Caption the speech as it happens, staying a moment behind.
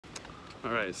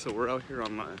Alright, so we're out here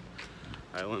on the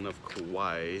island of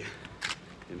Kauai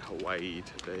in Hawaii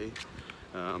today.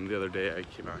 The other day I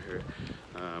came out here,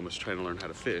 was trying to learn how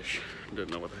to fish. Didn't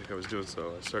know what the heck I was doing,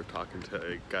 so I started talking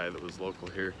to a guy that was local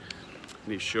here,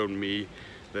 and he showed me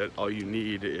that all you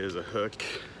need is a hook,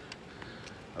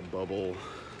 a bubble,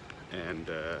 and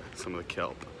some of the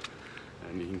kelp.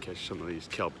 And you can catch some of these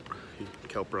kelp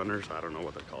runners. I don't know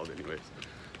what they're called anyways.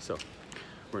 So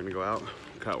we're gonna go out.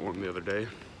 Caught one the other day.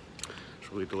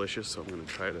 It's really delicious, so I'm gonna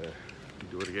try to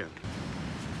do it again.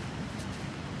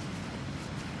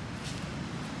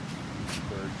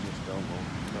 Birds just don't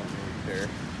really care.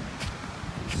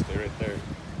 Just stay right there.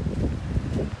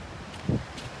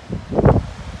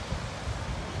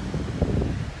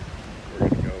 We're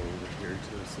gonna go over here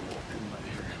to this little inlet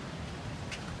here.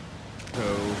 So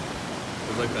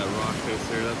there's like that rock face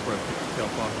there. That's where I picked the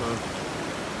kelp off of.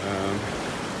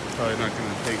 Probably not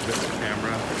gonna take this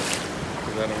camera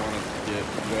because I don't want it to get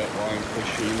wet while I'm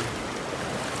fishing.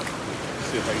 Let's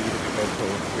see if I can get the GoPro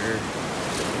up here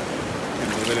and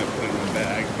move it and put it in the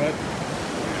bag. But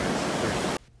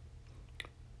anyways.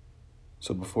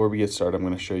 So before we get started, I'm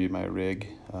going to show you my rig.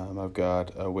 I've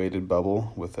got a weighted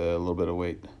bubble with a little bit of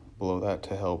weight below that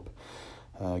to help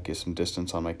get some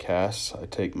distance on my casts. I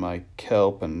take my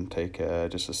kelp and take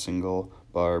just a single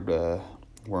barbed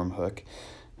worm hook,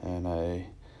 and I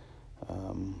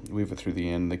weave it through the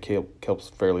end. The kelp's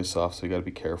fairly soft, so you got to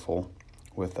be careful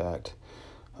with that.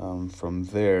 From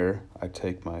there, I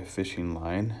take my fishing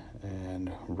line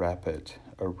and wrap it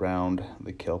around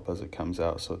the kelp as it comes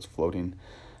out, so it's floating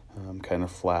kind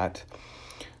of flat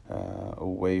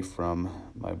away from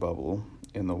my bubble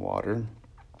in the water.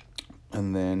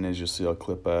 And then, as you'll see, I'll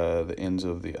clip the ends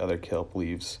of the other kelp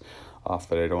leaves off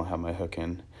that I don't have my hook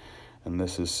in. And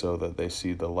this is so that they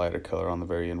see the lighter color on the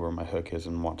very end where my hook is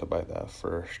and want to bite that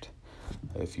first.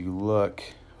 If you look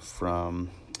from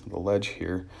the ledge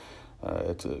here,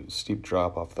 it's a steep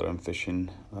drop off that I'm fishing,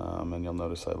 and you'll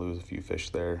notice I lose a few fish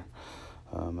there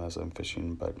as I'm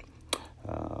fishing, but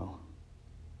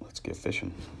let's get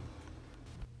fishing.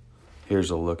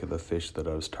 Here's a look at the fish that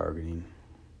I was targeting.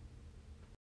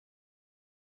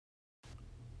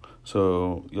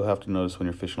 So you'll have to notice when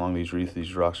you're fishing along these reefs,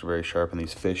 these rocks are very sharp, and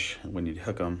these fish, when you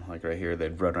hook them, like right here,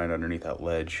 they'd run right underneath that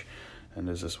ledge. And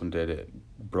as this one did, it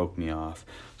broke me off.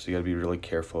 So you gotta be really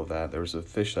careful of that. There was a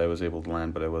fish that I was able to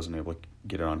land, but I wasn't able to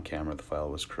get it on camera. The file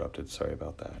was corrupted. Sorry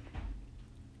about that.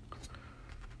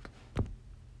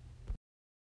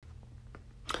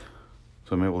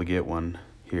 So I'm able to get one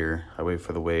here. I wait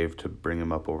for the wave to bring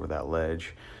him up over that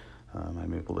ledge.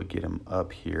 I'm able to get him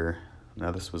up here.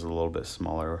 Now this was a little bit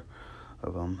smaller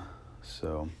of him,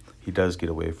 so he does get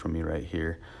away from me right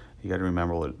here. You got to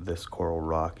remember that this coral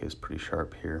rock is pretty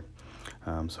sharp here.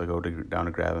 So I go down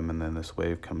to grab him, and then this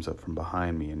wave comes up from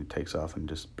behind me and he takes off and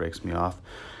just breaks me off.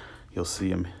 You'll see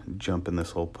him jump in this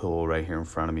little pool right here in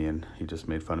front of me, and he just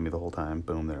made fun of me the whole time.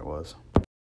 Boom, there it was.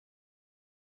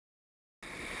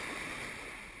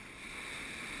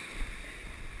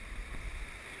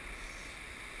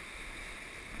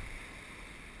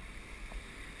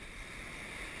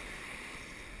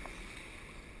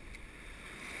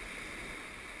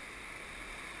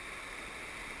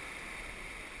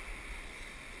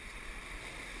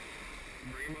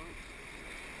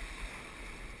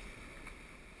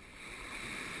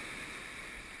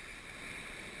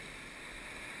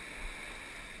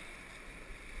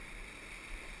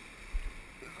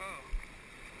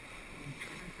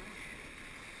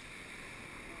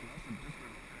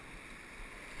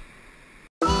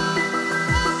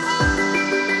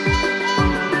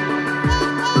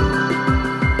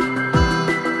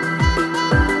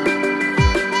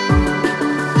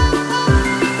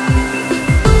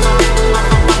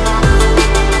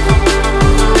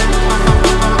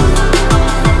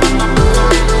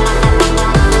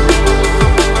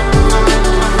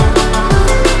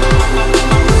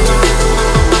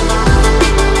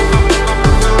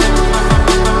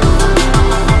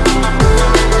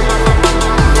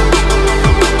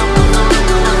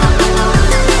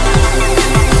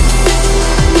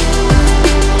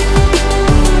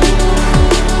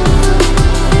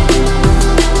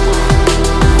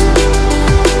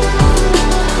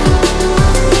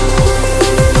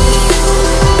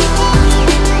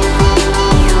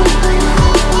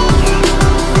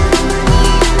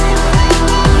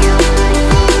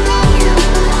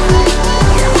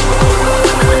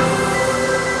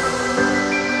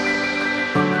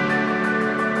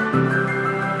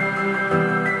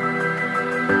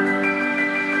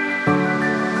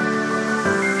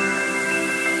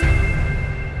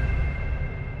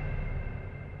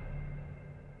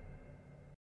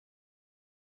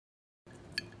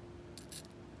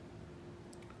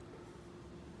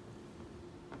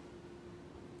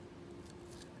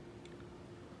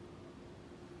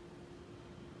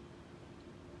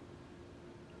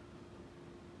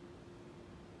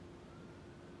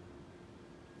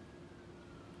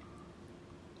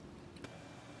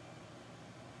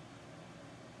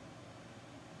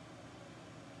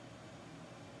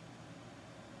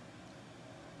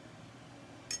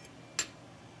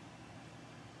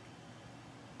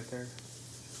 There.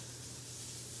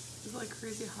 Is it like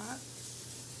crazy hot?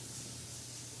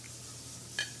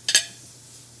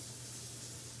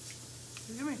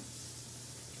 Yummy.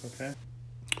 Okay.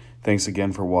 Thanks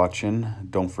again for watching.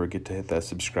 Don't forget to hit that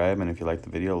subscribe, and if you like the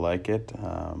video, like it.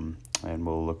 And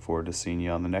we'll look forward to seeing you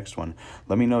on the next one.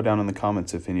 Let me know down in the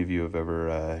comments if any of you have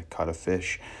ever caught a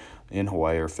fish in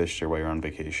Hawaii or fished there while you're on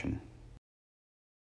vacation.